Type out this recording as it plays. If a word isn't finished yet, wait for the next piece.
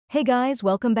Hey guys,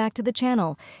 welcome back to the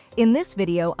channel. In this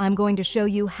video, I'm going to show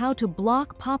you how to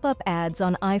block pop-up ads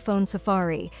on iPhone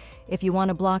Safari. If you want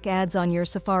to block ads on your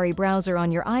Safari browser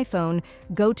on your iPhone,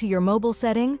 go to your mobile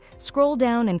setting, scroll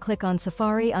down and click on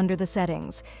Safari under the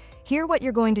settings. Here what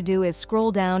you're going to do is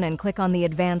scroll down and click on the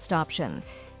advanced option.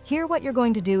 Here what you're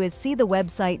going to do is see the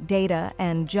website data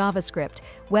and JavaScript,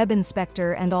 web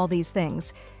inspector and all these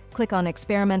things. Click on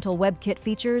Experimental WebKit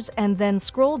features and then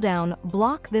scroll down,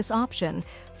 block this option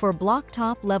for block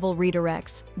top-level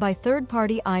redirects by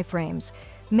third-party iframes.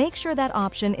 Make sure that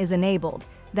option is enabled,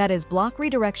 that is block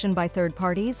redirection by third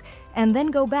parties, and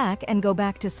then go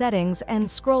back to settings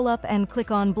and scroll up and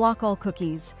click on block all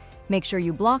cookies. Make sure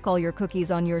you block all your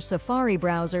cookies on your Safari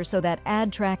browser so that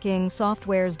ad tracking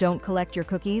softwares don't collect your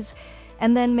cookies.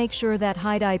 And then make sure that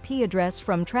hide IP address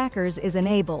from trackers is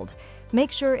enabled.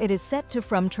 Make sure it is set to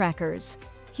from trackers.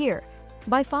 Here,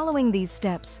 by following these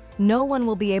steps, no one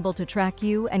will be able to track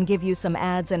you and give you some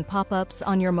ads and pop-ups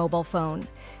on your mobile phone.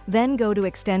 Then go to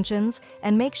extensions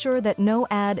and make sure that no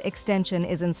ad extension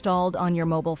is installed on your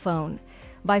mobile phone.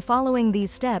 By following these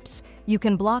steps, you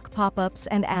can block pop-ups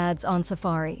and ads on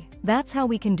Safari. That's how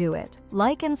we can do it.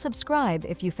 Like and subscribe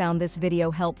if you found this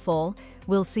video helpful.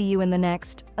 We'll see you in the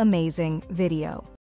next amazing video.